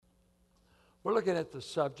We're looking at the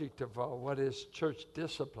subject of what is church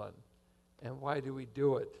discipline and why do we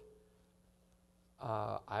do it.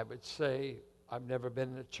 I would say I've never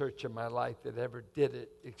been in a church in my life that ever did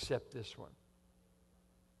it except this one.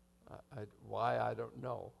 Why, I don't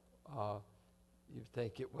know. You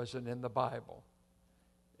think it wasn't in the Bible.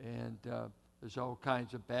 And there's all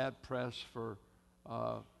kinds of bad press for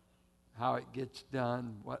how it gets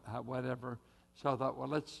done, whatever. So I thought, well,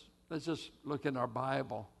 let's just look in our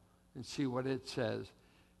Bible and see what it says.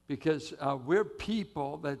 Because we're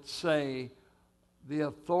people that say the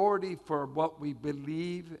authority for what we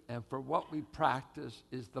believe and for what we practice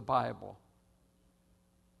is the Bible.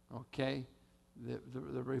 Okay?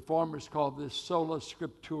 The Reformers call this sola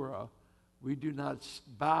scriptura. We do not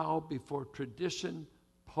bow before tradition,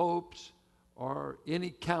 popes, or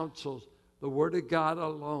any councils. The Word of God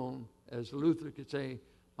alone, as Luther could say,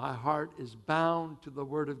 my heart is bound to the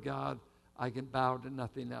Word of God. I can bow to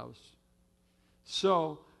nothing else.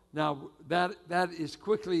 So now that is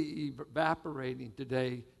quickly evaporating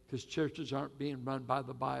today because churches aren't being run by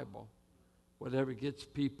the Bible. Whatever gets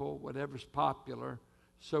people, whatever's popular,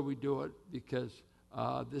 so we do it because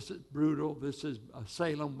this is brutal. This is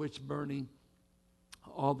Salem witch burning,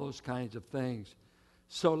 all those kinds of things.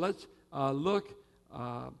 So let's look.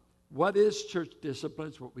 What is church discipline?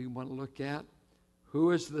 Is what we want to look at. Who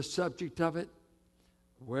is the subject of it?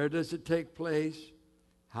 Where does it take place?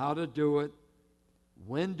 How to do it?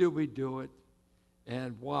 When do we do it?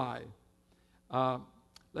 And why?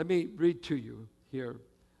 Let me read to you here.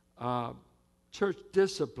 Church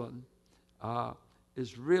discipline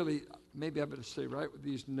is really, maybe I better say right with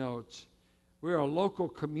these notes, we're a local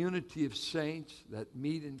community of saints that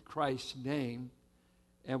meet in Christ's name,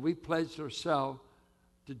 and we pledge ourselves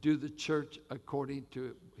to do the church according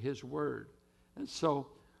to His Word. And so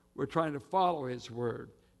we're trying to follow His Word.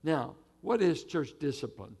 Now, what is church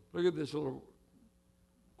discipline? Look at this little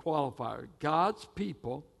qualifier. God's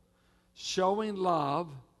people showing love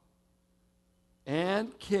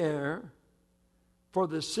and care for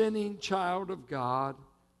the sinning child of God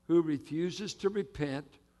who refuses to repent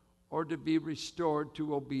or to be restored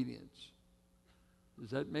to obedience.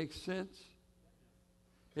 Does that make sense?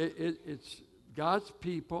 It's God's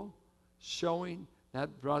people showing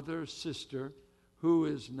that brother or sister who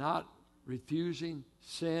is not refusing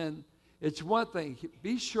sin. It's one thing.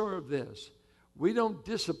 Be sure of this. We don't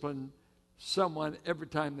discipline someone every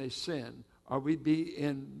time they sin, or we'd be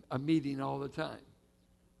in a meeting all the time.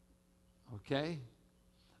 Okay?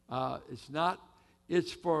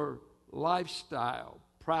 It's for lifestyle,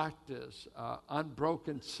 practice,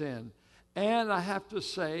 unbroken sin. And I have to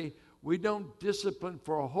say, we don't discipline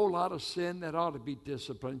for a whole lot of sin that ought to be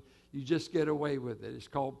disciplined. You just get away with it. It's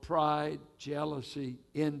called pride, jealousy,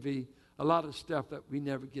 envy, a lot of stuff that we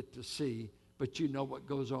never get to see, but you know what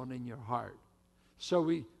goes on in your heart. So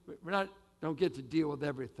we don't get to deal with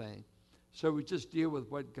everything. So we just deal with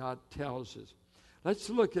what God tells us. Let's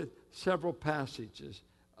look at several passages.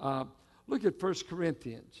 Look at 1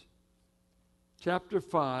 Corinthians chapter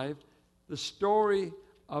 5, the story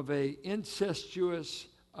of a incestuous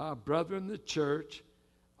brother in the church,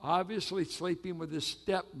 obviously sleeping with his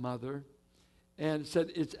stepmother, and it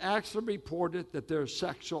said, it's actually reported that there is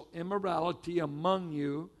sexual immorality among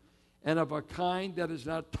you, and of a kind that is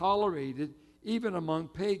not tolerated even among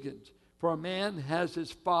pagans. For a man has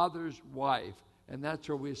his father's wife, and that's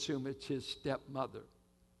where we assume it's his stepmother.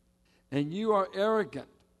 And you are arrogant.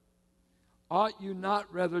 Ought you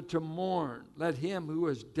not rather to mourn? Let him who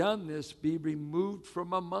has done this be removed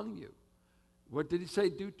from among you. What did he say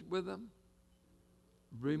do with them?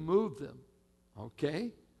 Remove them.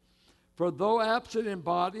 Okay? For though absent in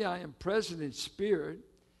body, I am present in spirit,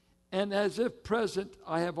 and as if present,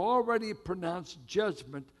 I have already pronounced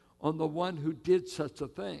judgment on the one who did such a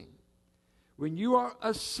thing. When you are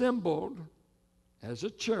assembled as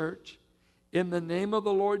a church in the name of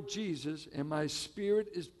the Lord Jesus, and my spirit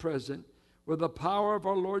is present with the power of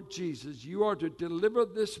our Lord Jesus, you are to deliver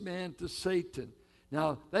this man to Satan.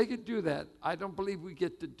 Now, they could do that. I don't believe we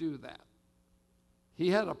get to do that. He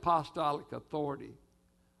had apostolic authority.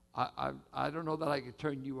 I don't know that I could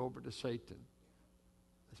turn you over to Satan.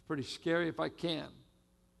 It's pretty scary if I can.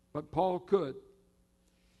 But Paul could.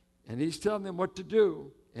 And he's telling them what to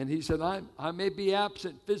do. And he said, I may be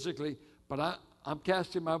absent physically, but I'm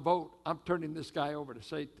casting my vote. I'm turning this guy over to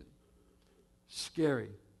Satan. Scary.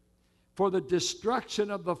 For the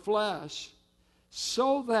destruction of the flesh,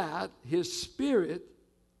 so that his spirit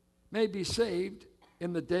may be saved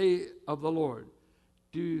in the day of the Lord.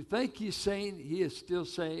 Do you think he's saying he is still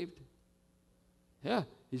saved? Yeah,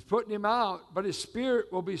 he's putting him out, but his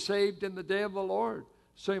spirit will be saved in the day of the Lord.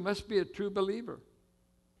 So he must be a true believer.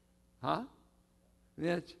 Huh?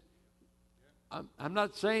 I'm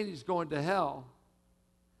not saying he's going to hell.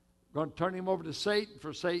 I'm going to turn him over to Satan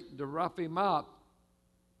for Satan to rough him up.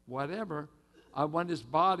 Whatever. I want his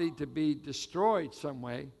body to be destroyed some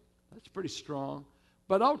way. That's pretty strong.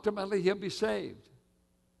 But ultimately, he'll be saved.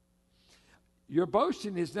 Your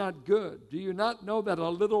boasting is not good. Do you not know that a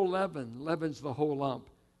little leaven leavens the whole lump?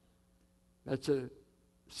 That's a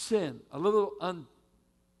sin, a little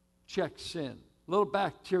unchecked sin, a little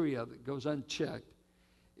bacteria that goes unchecked.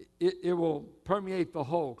 It will permeate the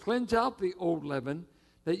whole. Cleanse out the old leaven,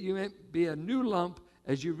 that you may be a new lump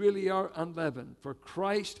as you really are unleavened. For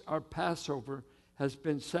Christ, our Passover, has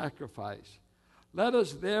been sacrificed. Let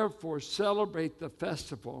us therefore celebrate the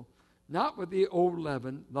festival, not with the old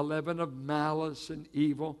leaven, the leaven of malice and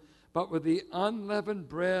evil, but with the unleavened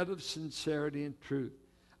bread of sincerity and truth.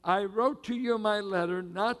 I wrote to you in my letter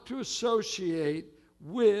not to associate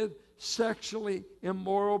with sexually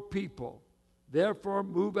immoral people. Therefore,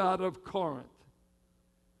 move out of Corinth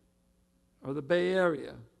or the Bay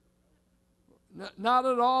Area. Not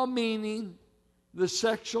at all meaning the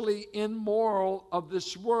sexually immoral of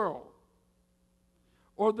this world,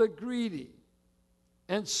 or the greedy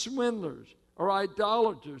and swindlers or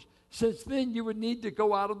idolaters, since then you would need to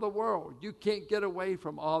go out of the world. You can't get away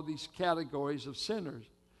from all these categories of sinners.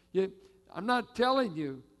 I'm not telling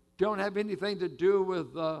you don't have anything to do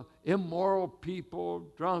with immoral people,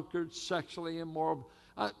 drunkards, sexually immoral.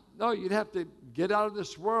 No, you'd have to get out of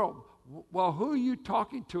this world. Well, who are you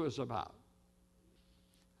talking to us about?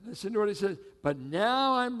 Listen to what he says. But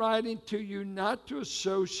now I'm writing to you not to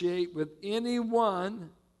associate with anyone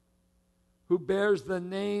who bears the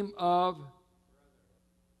name of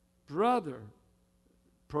brother,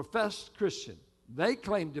 professed Christian. They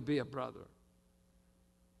claim to be a brother.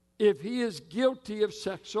 If he is guilty of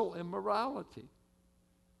sexual immorality.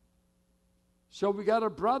 So we got a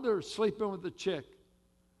brother sleeping with a chick.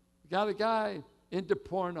 We got a guy into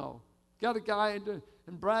porno. Got a guy into,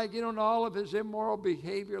 and bragging on all of his immoral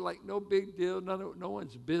behavior like no big deal, no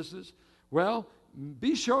one's business. Well,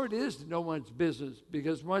 be sure it is no one's business,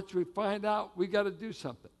 because once we find out, we got to do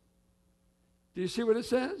something. Do you see what it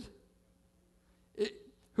says?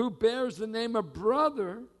 Who bears the name of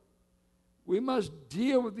brother, we must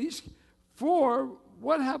deal with these. For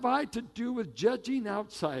what have I to do with judging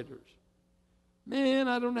outsiders? Man,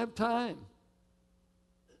 I don't have time.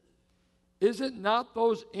 Is it not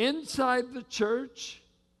those inside the church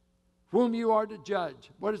whom you are to judge?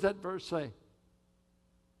 What does that verse say?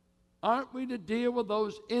 Aren't we to deal with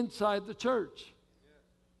those inside the church?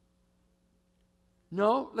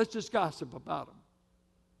 No, let's just gossip about them.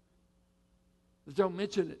 Let's don't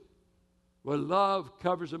mention it. Well, love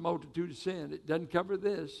covers a multitude of sin. It doesn't cover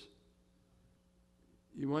this.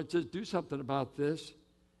 You want to do something about this.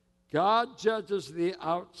 God judges the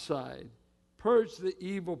outside. Purge the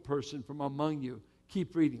evil person from among you.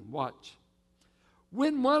 Keep reading. Watch.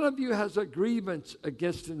 When one of you has a grievance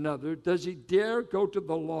against another, does he dare go to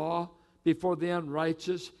the law before the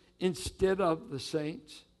unrighteous instead of the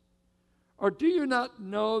saints? Or do you not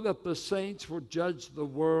know that the saints will judge the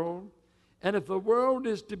world? And if the world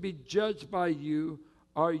is to be judged by you,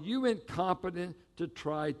 are you incompetent to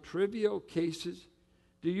try trivial cases?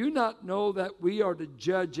 Do you not know that we are to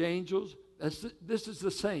judge angels? This is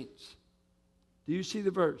the saints. Do you see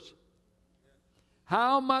the verse?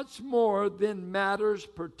 How much more then matters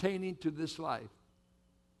pertaining to this life?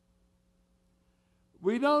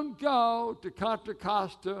 We don't go to Contra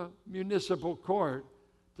Costa Municipal Court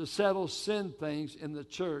to settle sin things in the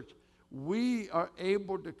church. We are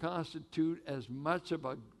able to constitute as much of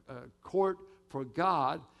a court for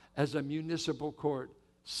God as a municipal court.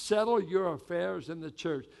 Settle your affairs in the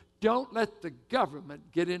church. Don't let the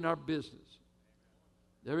government get in our business.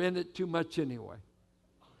 They're in it too much anyway.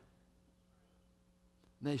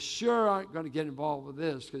 And they sure aren't going to get involved with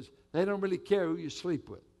this because they don't really care who you sleep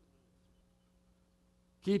with.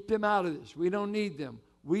 Keep them out of this. We don't need them.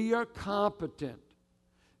 We are competent.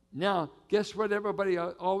 Now, guess what everybody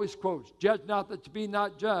always quotes? Judge not that you be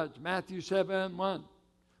not judged. Matthew 7:1.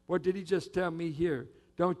 What did he just tell me here?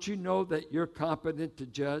 Don't you know that you're competent to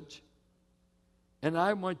judge? And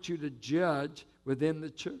I want you to judge within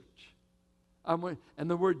the church. And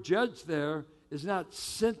the word judge there is not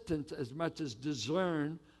sentence as much as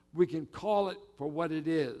discern. We can call it for what it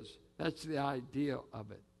is. That's the idea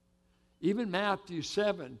of it. Even Matthew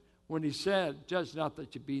 7, when he said, judge not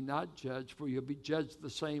that you be not judged, for you'll be judged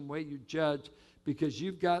the same way you judge, because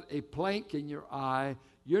you've got a plank in your eye.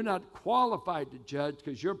 You're not qualified to judge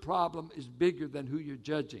because your problem is bigger than who you're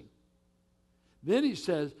judging. Then he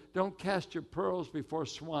says, don't cast your pearls before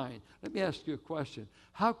swine. Let me ask you a question.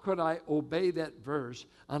 How could I obey that verse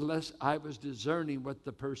unless I was discerning what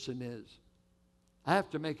the person is? I have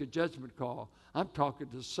to make a judgment call. I'm talking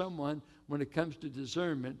to someone, when it comes to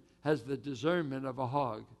discernment, has the discernment of a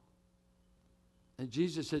hog. And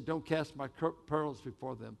Jesus said, don't cast my pearls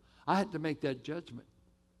before them. I had to make that judgment.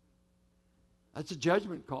 That's a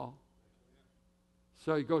judgment call.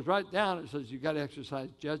 So he goes right down and says, you've got to exercise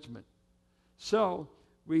judgment. So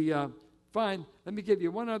we find, let me give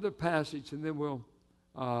you one other passage, and then we'll,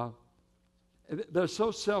 they're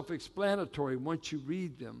so self-explanatory once you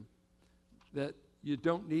read them that you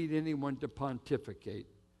don't need anyone to pontificate.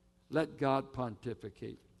 Let God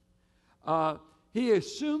pontificate. He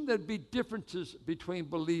assumed there'd be differences between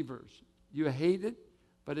believers. You hate it,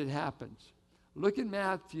 but it happens. Look in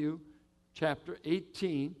Matthew chapter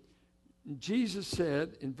 18. Jesus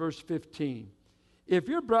said in verse 15, if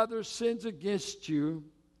your brother sins against you,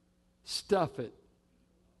 stuff it.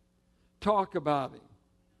 Talk about him.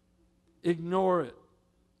 Ignore it.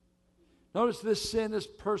 Notice this sin is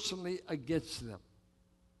personally against them.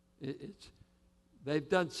 They've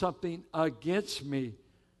done something against me.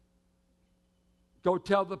 Go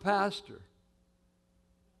tell the pastor.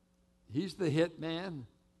 He's the hit man.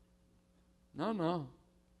 No.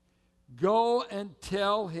 Go and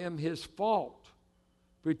tell him his fault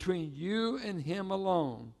between you and him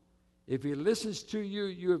alone. If he listens to you,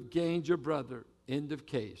 you have gained your brother. End of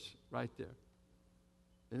case. Right there.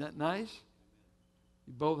 Isn't that nice?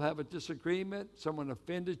 You both have a disagreement. Someone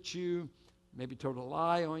offended you, maybe told a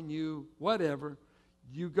lie on you, whatever.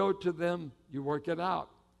 You go to them, you work it out.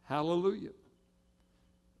 Hallelujah.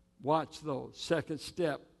 Watch those. Second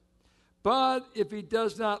step. But if he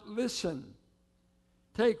does not listen,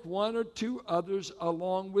 take one or two others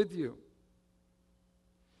along with you,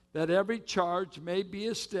 that every charge may be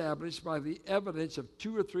established by the evidence of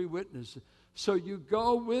 2 or 3 witnesses. So you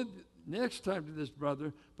go with, next time to this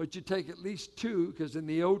brother, but you take at least 2, because in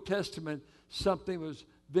the Old Testament, something was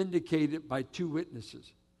vindicated by 2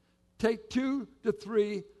 witnesses. Take 2 to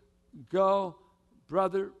 3, go,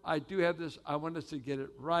 brother, I do have this, I want us to get it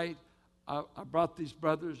right. I brought these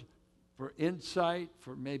brothers for insight,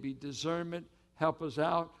 for maybe discernment, help us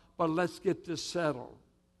out, but let's get this settled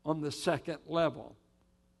on the second level.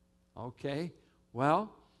 Okay,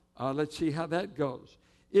 well, let's see how that goes.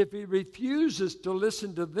 If he refuses to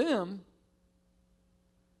listen to them,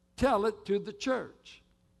 tell it to the church.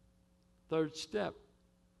 Third step,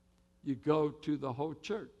 you go to the whole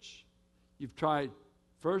church. You've tried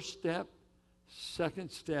first step, second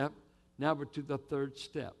step, now we're to the third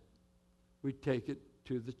step. We take it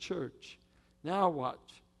to the church. Now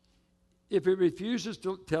watch. If he refuses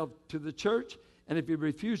to tell to the church, and if he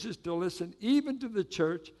refuses to listen even to the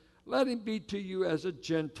church, let him be to you as a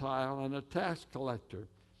Gentile and a tax collector.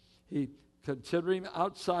 He consider him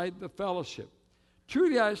outside the fellowship.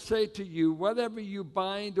 Truly I say to you, whatever you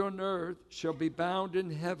bind on earth shall be bound in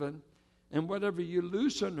heaven, and whatever you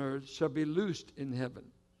loose on earth shall be loosed in heaven.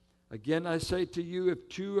 Again I say to you, if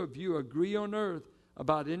 2 of you agree on earth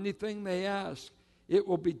about anything they ask, it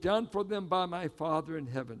will be done for them by my Father in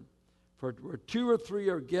heaven. For where 2 or 3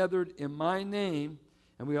 are gathered in my name,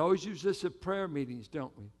 and we always use this at prayer meetings,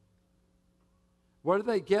 don't we? What are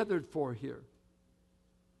they gathered for here?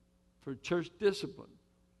 For church discipline.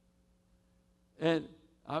 And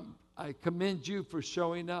I commend you for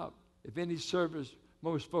showing up. If any service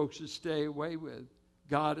most folks should stay away with,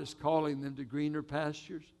 God is calling them to greener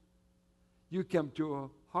pastures. You come to a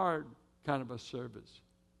hard kind of a service.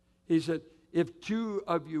 He said, if 2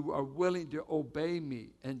 of you are willing to obey me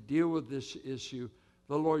and deal with this issue,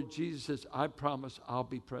 the Lord Jesus says, I promise I'll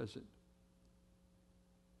be present.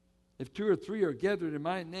 If 2 or 3 are gathered in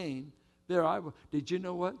my name, there I will. Did you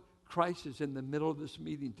know what? Christ is in the middle of this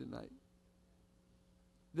meeting tonight.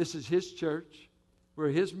 This is his church. We're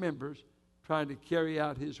his members trying to carry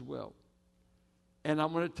out his will. And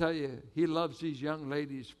I'm going to tell you, he loves these young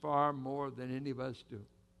ladies far more than any of us do.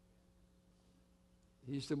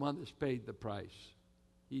 He's the one that's paid the price.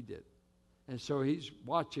 He did. And so he's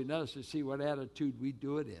watching us to see what attitude we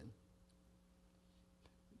do it in.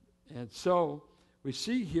 And so we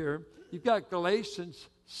see here, you've got Galatians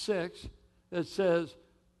 6 that says,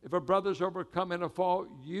 if a brother's overcome in a fault,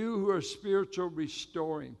 you who are spiritual,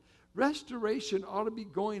 restore him. Restoration ought to be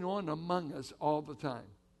going on among us all the time.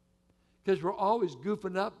 Because we're always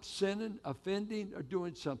goofing up, sinning, offending, or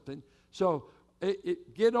doing something. So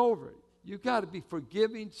get over it. You've got to be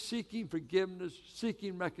forgiving, seeking forgiveness,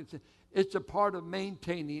 seeking reconciliation. It's a part of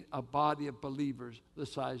maintaining a body of believers the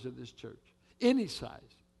size of this church. Any size.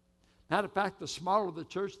 Matter of fact, the smaller the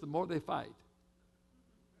church, the more they fight.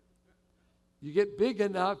 You get big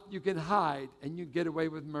enough, you can hide, and you get away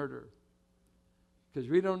with murder. Because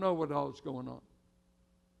we don't know what all is going on.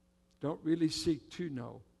 Don't really seek to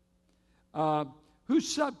know. Who's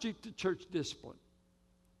subject to church discipline?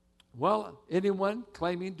 Well, anyone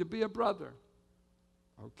claiming to be a brother.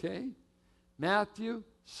 Okay? Matthew,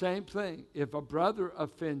 same thing. If a brother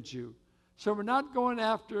offends you. So we're not going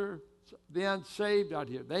after the unsaved out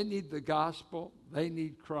here. They need the gospel. They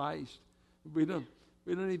need Christ. We don't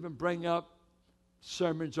even bring up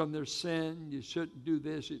sermons on their sin. You shouldn't do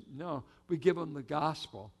this. No, we give them the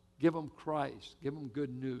gospel. Give them Christ. Give them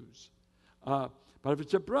good news. But if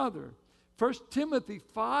it's a brother, 1 Timothy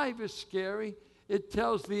 5 is scary. It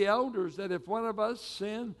tells the elders that if one of us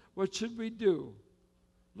sin, what should we do?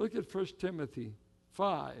 Look at 1 Timothy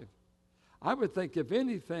 5. I would think, if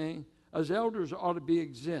anything, as elders ought to be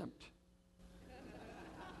exempt.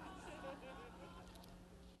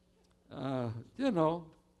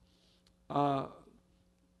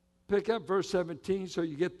 Pick up verse 17 so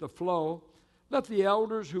you get the flow. Let the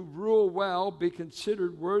elders who rule well be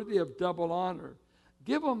considered worthy of double honor.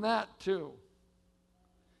 Give them that too.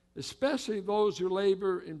 Especially those who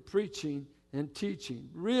labor in preaching and teaching.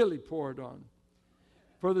 Really pour it on.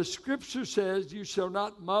 For the scripture says, you shall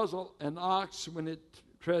not muzzle an ox when it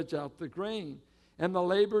treads out the grain, and the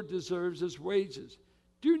labor deserves his wages.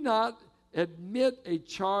 Do not admit a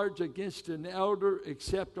charge against an elder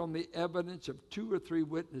except on the evidence of 2 or 3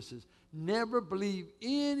 witnesses. Never believe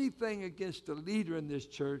anything against a leader in this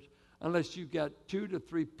church unless you've got 2 to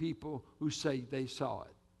 3 people who say they saw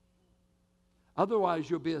it. Otherwise,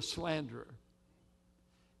 you'll be a slanderer.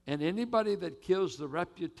 And anybody that kills the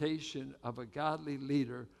reputation of a godly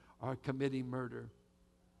leader are committing murder.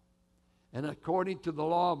 And according to the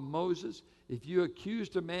law of Moses, if you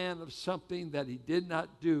accused a man of something that he did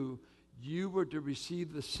not do, you were to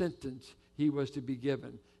receive the sentence he was to be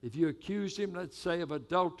given. If you accused him, let's say, of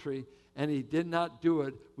adultery, and he did not do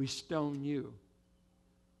it, we stone you.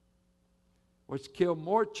 What's killed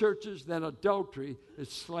more churches than adultery is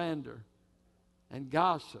slander and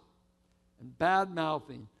gossip and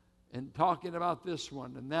bad-mouthing and talking about this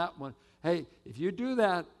one and that one. Hey, if you do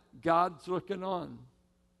that, God's looking on.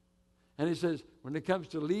 And he says, when it comes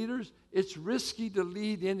to leaders, it's risky to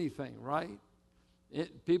lead anything, right?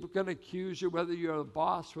 People can accuse you, whether you're a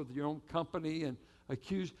boss with your own company, and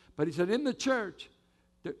accuse. But he said, in the church,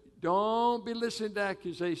 don't be listening to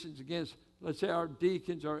accusations against, let's say, our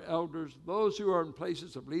deacons, our elders, those who are in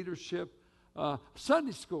places of leadership.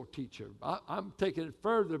 Sunday school teacher, I'm taking it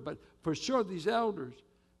further, but for sure these elders,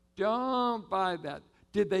 don't buy that.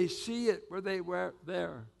 Did they see it where they were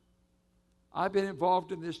there? I've been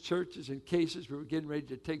involved in these churches in cases where we're getting ready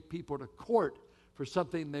to take people to court for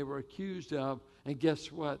something they were accused of, and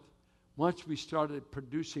guess what? Once we started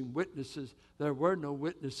producing witnesses, there were no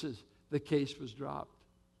witnesses. The case was dropped.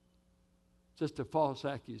 Just a false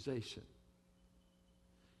accusation.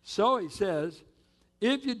 So he says,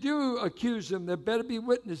 if you do accuse them, there better be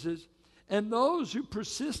witnesses. And those who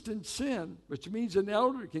persist in sin, which means an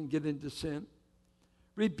elder can get into sin,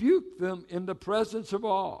 rebuke them in the presence of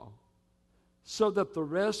all, so that the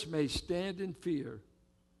rest may stand in fear.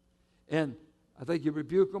 And I think you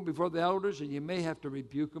rebuke them before the elders, and you may have to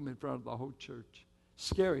rebuke them in front of the whole church.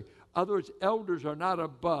 Scary. In other words, elders are not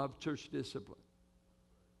above church discipline.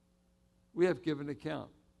 We have given account.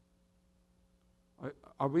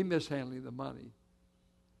 Are we mishandling the money?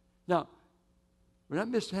 Now, we're not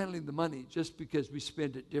mishandling the money just because we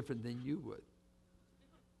spend it different than you would.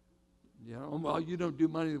 You know, well, you don't do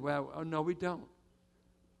money the way I would. Oh, no, we don't.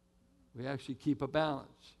 We actually keep a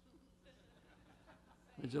balance.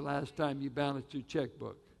 When's the last time you balanced your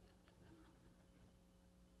checkbook?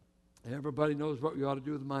 Everybody knows what we ought to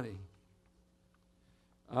do with money.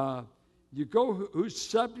 Who's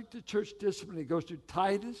subject to church discipline? He goes to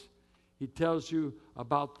Titus. He tells you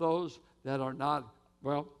about those that are not,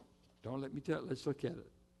 well, don't let me tell it. Let's look at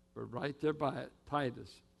it. We're right there by it.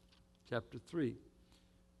 Titus, chapter 3.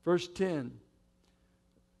 Verse 10.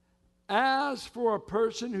 As for a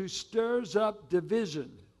person who stirs up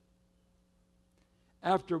division,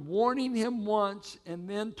 after warning him once and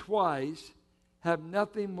then twice, have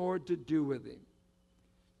nothing more to do with him.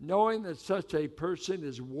 Knowing that such a person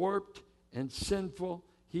is warped and sinful,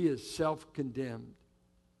 he is self-condemned.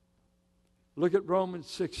 Look at Romans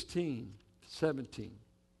 16, 17.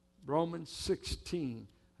 Romans 16.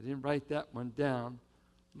 I didn't write that one down.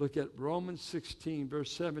 Look at Romans 16,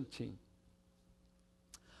 verse 17.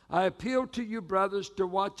 I appeal to you, brothers, to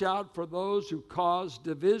watch out for those who cause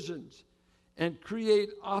divisions and create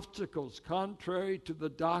obstacles contrary to the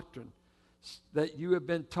doctrine that you have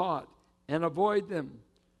been taught, and avoid them.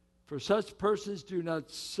 For such persons do not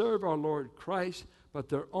serve our Lord Christ, but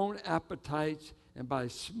their own appetites, and by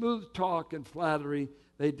smooth talk and flattery,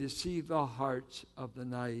 they deceive the hearts of the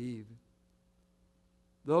naive.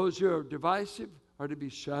 Those who are divisive are to be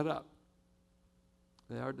shut up.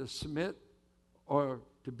 They are to submit or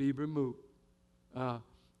to be removed.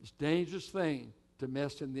 It's a dangerous thing to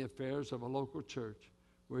mess in the affairs of a local church.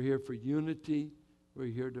 We're here for unity. We're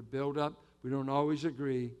here to build up. We don't always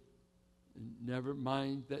agree. Never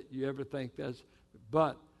mind that you ever think that's,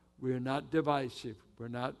 but we're not divisive. We're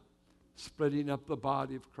not splitting up the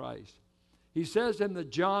body of Christ. He says in the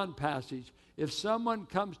John passage, if someone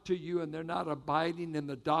comes to you and they're not abiding in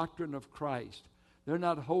the doctrine of Christ, they're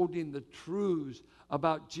not holding the truths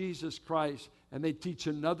about Jesus Christ, and they teach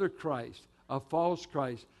another Christ, a false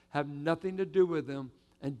Christ, have nothing to do with them,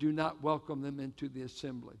 and do not welcome them into the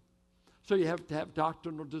assembly. So you have to have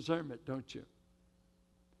doctrinal discernment, don't you?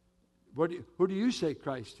 Who do you say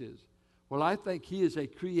Christ is? Well, I think he is a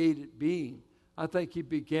created being. I think he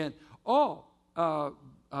began.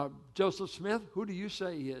 Joseph Smith, who do you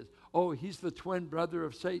say he is? Oh, he's the twin brother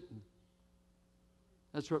of Satan.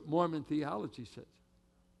 That's what Mormon theology says.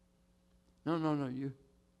 No,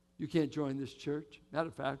 you can't join this church. Matter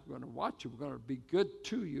of fact, we're going to watch you. We're going to be good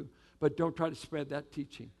to you, but don't try to spread that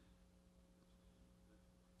teaching.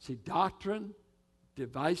 See, doctrine,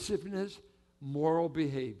 divisiveness, moral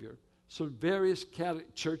behavior. So various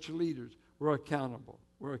church leaders were accountable.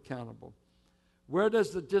 We're accountable. Where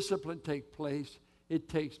does the discipline take place? It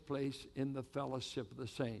takes place in the fellowship of the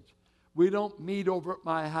saints. We don't meet over at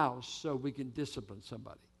my house so we can discipline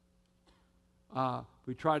somebody.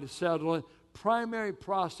 We try to settle it. Primary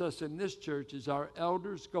process in this church is our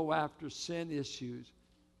elders go after sin issues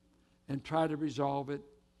and try to resolve it,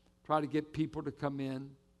 try to get people to come in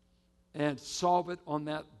and solve it on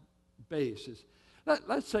that basis.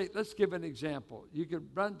 Let's give an example. You could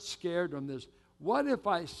run scared on this. What if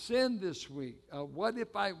I sinned this week? What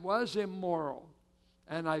if I was immoral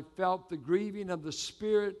and I felt the grieving of the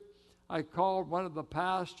Spirit? I called one of the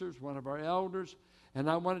pastors, one of our elders, and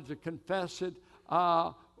I wanted to confess it.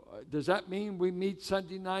 Does that mean we meet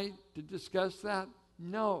Sunday night to discuss that?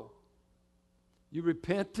 No. You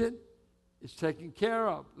repented. It's taken care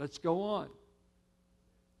of. Let's go on.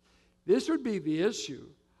 This would be the issue.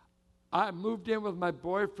 I moved in with my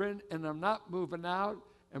boyfriend, and I'm not moving out,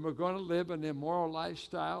 and we're going to live an immoral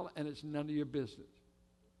lifestyle, and it's none of your business.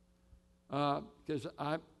 Because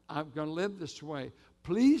I'm going to live this way.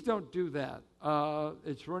 Please don't do that.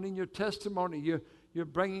 It's ruining your testimony. You're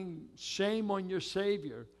bringing shame on your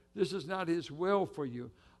Savior. This is not his will for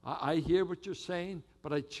you. I hear what you're saying,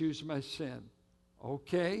 but I choose my sin.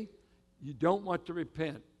 Okay? You don't want to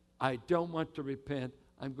repent. I don't want to repent.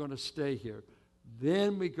 I'm going to stay here.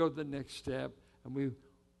 Then we go to the next step, and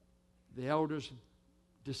the elders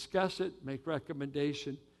discuss it, make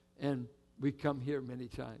recommendation, and we come here many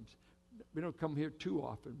times. We don't come here too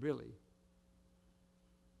often, really.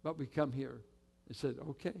 But we come here and said,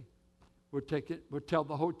 okay, we'll tell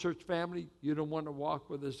the whole church family, you don't want to walk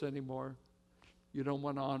with us anymore. You don't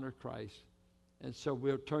want to honor Christ. And so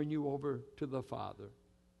we'll turn you over to the Father.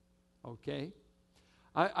 Okay?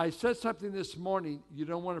 I said something this morning you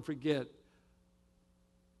don't want to forget.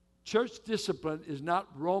 Church discipline is not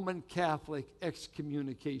Roman Catholic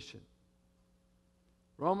excommunication.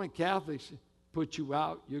 Roman Catholics put you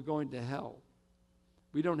out, you're going to hell.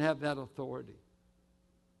 We don't have that authority.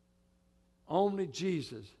 Only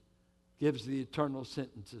Jesus gives the eternal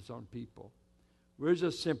sentences on people. We're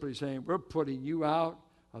just simply saying, we're putting you out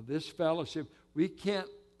of this fellowship. We can't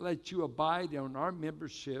let you abide on our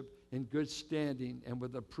membership in good standing and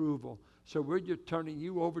with approval. So we're just turning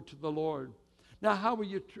you over to the Lord. Now,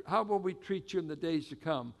 how will we treat you in the days to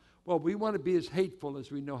come? Well, we want to be as hateful as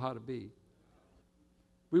we know how to be.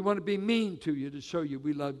 We want to be mean to you to show you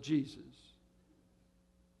we love Jesus.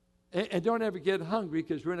 And don't ever get hungry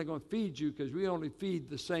because we're not going to feed you because we only feed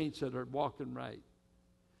the saints that are walking right.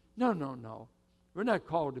 No. We're not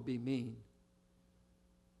called to be mean.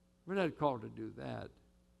 We're not called to do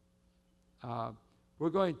that. We're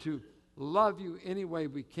going to love you any way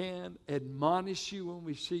we can, admonish you when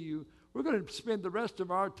we see you. We're going to spend the rest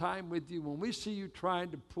of our time with you when we see you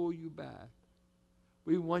trying to pull you back.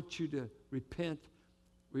 We want you to repent.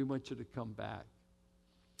 We want you to come back.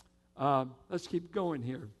 Let's keep going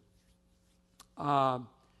here.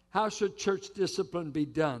 How should church discipline be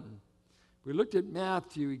done? We looked at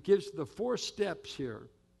Matthew. He gives the 4 steps here.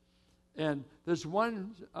 And there's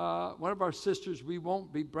one of our sisters we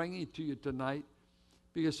won't be bringing to you tonight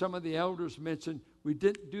because some of the elders mentioned we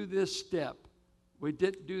didn't do this step. We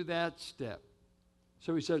didn't do that step.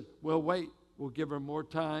 So we said, well, wait. We'll give her more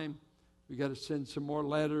time. We got to send some more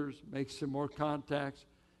letters, make some more contacts,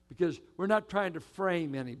 because we're not trying to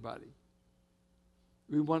frame anybody.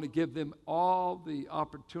 We want to give them all the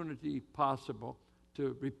opportunity possible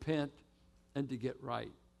to repent and to get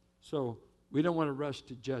right. So we don't want to rush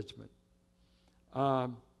to judgment.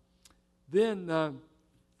 Then,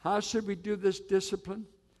 how should we do this discipline?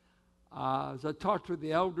 As I talked with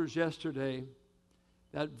the elders yesterday,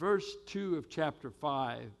 that verse 2 of chapter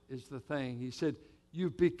 5 is the thing. He said,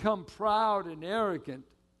 you've become proud and arrogant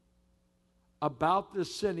about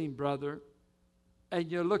this sinning brother, and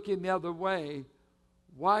you're looking the other way.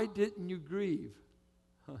 Why didn't you grieve?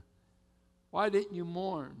 Why didn't you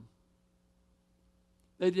mourn?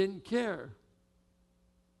 They didn't care.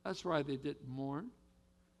 That's why they didn't mourn.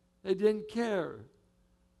 They didn't care.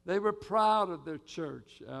 They were proud of their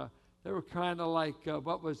church. They were kind of like,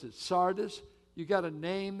 what was it, Sardis? You got a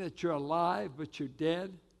name that you're alive, but you're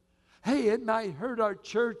dead. Hey, it might hurt our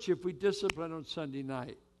church if we discipline on Sunday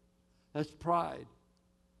night. That's pride.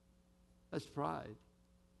 That's pride.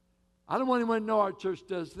 I don't want anyone to know our church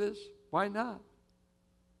does this. Why not?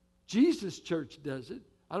 Jesus' church does it.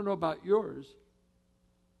 I don't know about yours.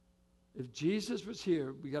 If Jesus was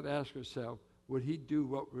here, we got to ask ourselves, would he do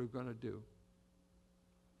what we're going to do?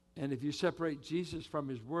 And if you separate Jesus from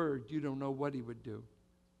his word, you don't know what he would do.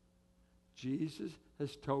 Jesus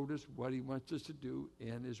has told us what he wants us to do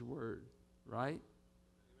in his word, right?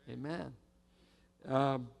 Amen.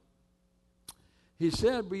 He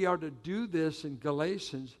said we are to do this in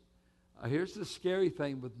Galatians. Here's the scary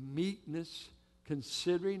thing, with meekness,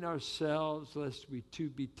 considering ourselves lest we too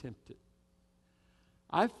be tempted.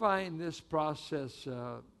 I find this process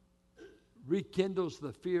rekindles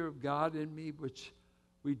the fear of God in me, which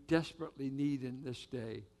we desperately need in this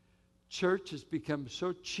day. Church has become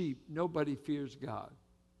so cheap, nobody fears God.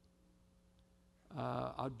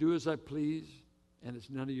 I'll do as I please, and it's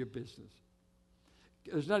none of your business.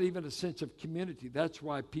 There's not even a sense of community. That's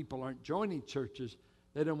why people aren't joining churches.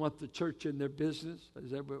 They don't want the church in their business.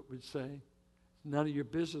 Is that what we'd say? It's none of your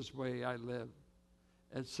business way I live.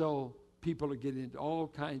 And so people are getting into all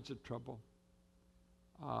kinds of trouble.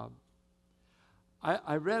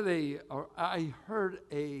 I heard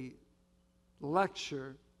a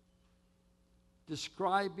lecture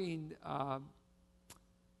describing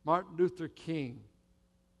Martin Luther King.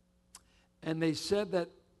 And they said that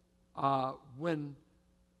when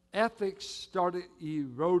ethics started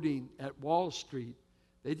eroding at Wall Street,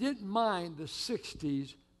 they didn't mind the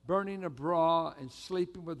 60s burning a bra and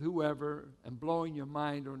sleeping with whoever and blowing your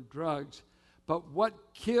mind on drugs. But what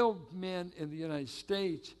killed men in the United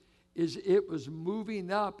States is it was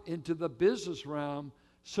moving up into the business realm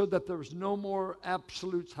so that there was no more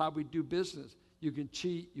absolutes how we do business. You can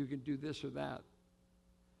cheat, you can do this or that.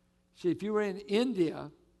 See, if you were in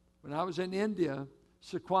India, when I was in India,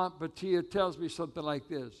 Sequant Bhatia tells me something like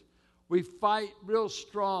this. We fight real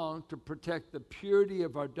strong to protect the purity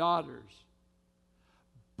of our daughters.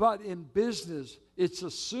 But in business, it's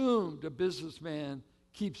assumed a businessman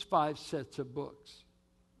keeps 5 sets of books.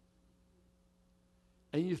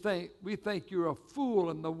 And we think you're a fool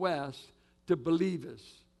in the West to believe us.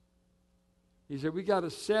 He said, we got a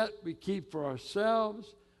set we keep for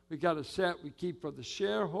ourselves. We got a set we keep for the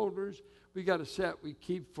shareholders. We got a set we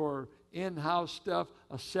keep for in-house stuff,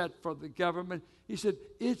 a set for the government. He said,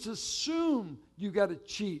 it's assumed you got to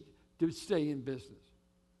cheat to stay in business.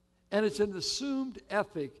 And it's an assumed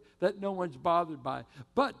ethic that no one's bothered by.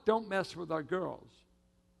 But don't mess with our girls.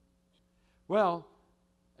 Well,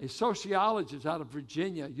 a sociologist out of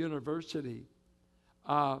Virginia University,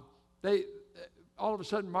 all of a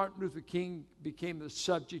sudden Martin Luther King became the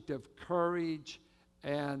subject of courage.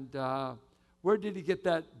 And where did he get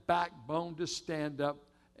that backbone to stand up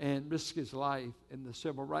and risk his life in the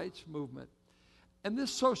civil rights movement? And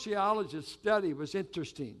this sociologist's study was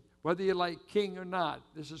interesting, whether you like King or not.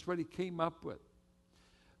 This is what he came up with.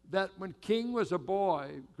 That when King was a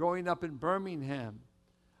boy growing up in Birmingham,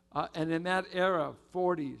 and in that era,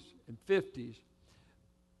 40s and 50s,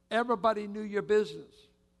 everybody knew your business.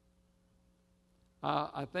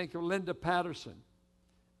 I think of Linda Patterson.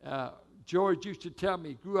 George used to tell me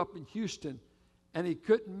he grew up in Houston, and he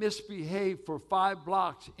couldn't misbehave for 5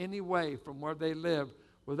 blocks anyway from where they lived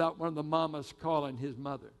without one of the mamas calling his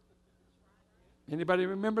mother. Anybody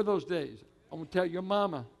remember those days? I'm going to tell your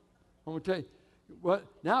mama. I'm going to tell you. What?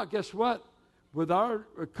 Now, guess what? With our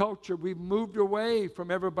culture, we've moved away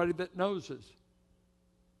from everybody that knows us.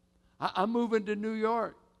 I'm moving to New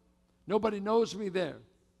York. Nobody knows me there.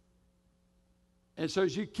 And so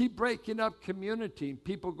as you keep breaking up community and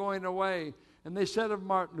people going away, and they said of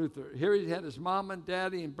Martin Luther, here he had his mom and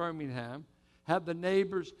daddy in Birmingham, have the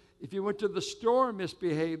neighbors. If you went to the store and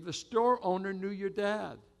misbehaved, the store owner knew your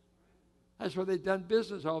dad. That's why they've done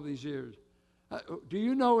business all these years. Do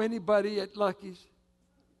you know anybody at Lucky's?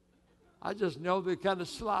 I just know they're kind of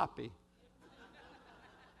sloppy.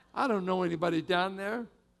 I don't know anybody down there.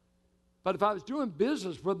 But if I was doing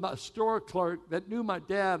business with my store clerk that knew my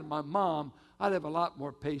dad and my mom, I'd have a lot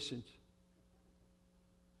more patience.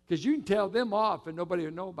 Because you can tell them off and nobody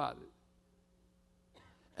will know about it.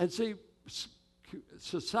 And see,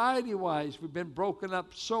 society-wise, we've been broken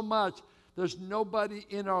up so much, there's nobody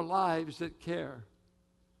in our lives that care.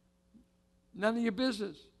 None of your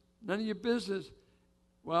business. None of your business.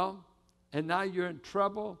 Well, and now you're in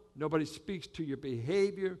trouble. Nobody speaks to your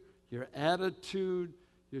behavior, your attitude,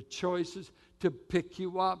 your choices, to pick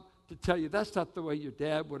you up, to tell you that's not the way your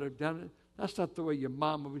dad would have done it. That's not the way your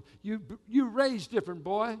mom would. You raised different,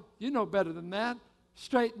 boy. You know better than that.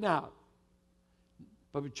 Straighten out.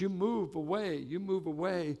 But you move away.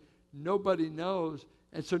 Nobody knows,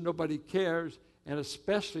 and so nobody cares. And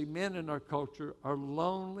especially men in our culture are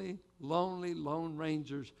lonely lone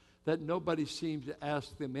rangers that nobody seems to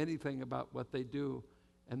ask them anything about what they do,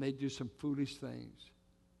 and they do some foolish things.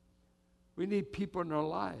 We need people in our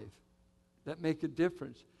life that make a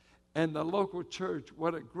difference. And the local church,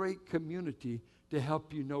 what a great community to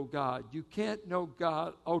help you know God. You can't know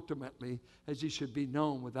God ultimately as he should be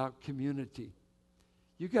known without community.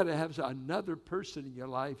 You got to have another person in your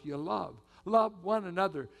life you love. Love one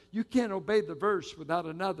another. You can't obey the verse without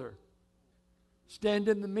another. Stand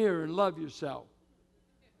in the mirror and love yourself.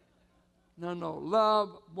 No.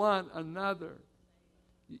 Love one another.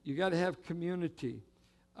 You got to have community.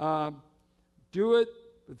 Do it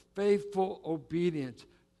with faithful obedience.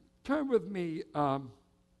 Turn with me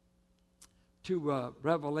to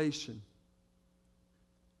Revelation.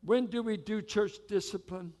 When do we do church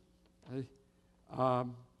discipline?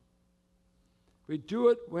 We do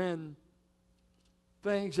it when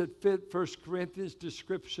things that fit 1 Corinthians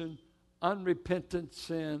description, unrepentant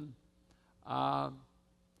sin,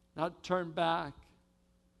 not turn back.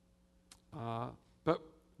 But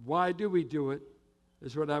why do we do it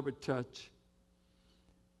is what I would touch.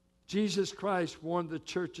 Jesus Christ warned the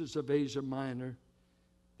churches of Asia Minor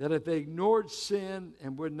that if they ignored sin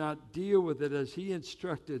and would not deal with it as he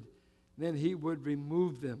instructed, then he would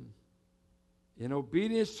remove them. In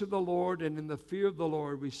obedience to the Lord and in the fear of the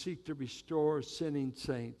Lord, we seek to restore sinning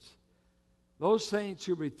saints. Those saints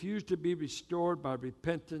who refuse to be restored by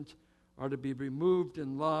repentance are to be removed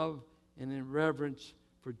in love and in reverence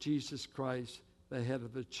for Jesus Christ, the head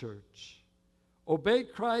of the church. Obey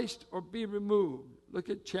Christ or be removed. Look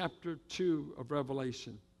at chapter 2 of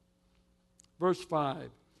Revelation. Verse 5.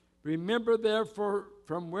 Remember therefore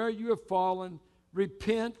from where you have fallen,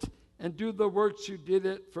 repent and do the works you did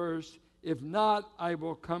at first. If not, I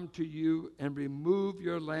will come to you and remove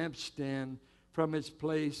your lampstand from its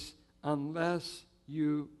place unless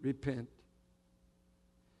you repent.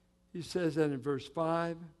 He says that in verse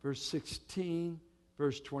 5, verse 16,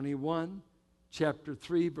 verse 21, chapter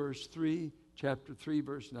 3, verse 3, chapter 3,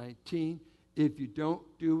 verse 19. If you don't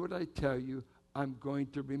do what I tell you, I'm going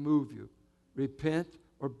to remove you. Repent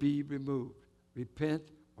or be removed. Repent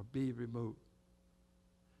or be removed.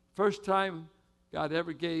 First time God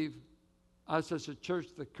ever gave us as a church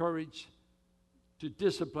the courage to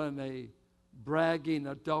discipline a bragging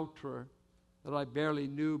adulterer that I barely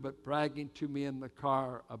knew, but bragging to me in the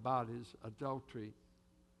car about his adultery.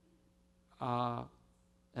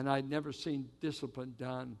 And I'd never seen discipline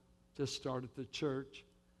done, just started the church.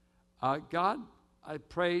 God, I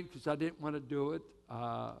prayed because I didn't want to do it.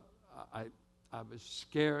 I was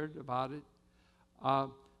scared about it.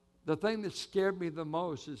 The thing that scared me the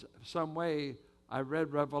most is some way I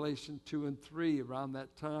read Revelation 2 and 3 around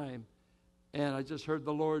that time, and I just heard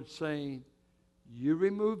the Lord saying, you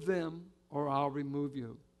remove them or I'll remove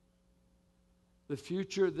you. The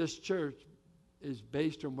future of this church is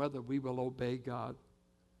based on whether we will obey God.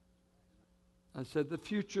 I said the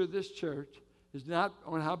future of this church is not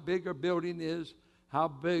on how big our building is, how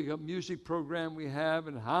big a music program we have,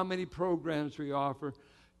 and how many programs we offer.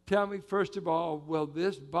 Tell me, first of all, will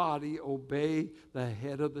this body obey the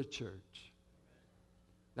head of the church?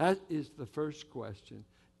 That is the first question.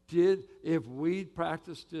 If we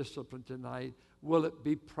practice discipline tonight, will it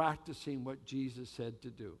be practicing what Jesus said to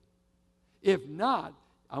do? If not,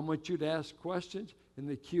 I want you to ask questions in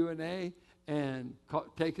the Q&A and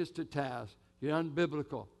take us to task. You're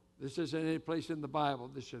unbiblical. This isn't any place in the Bible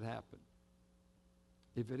this should happen.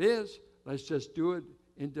 If it is, let's just do it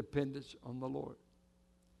in dependence on the Lord.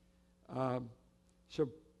 So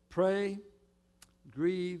pray,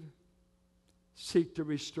 grieve, seek to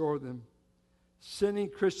restore them. Sinning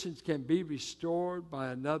Christians can be restored by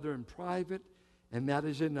another in private, and that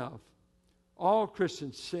is enough. All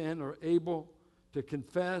Christians sin are able to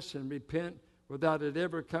confess and repent without it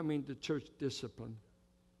ever coming to church discipline.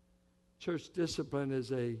 Church discipline is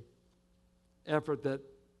an effort that,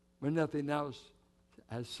 when nothing else,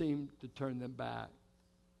 has seemed to turn them back.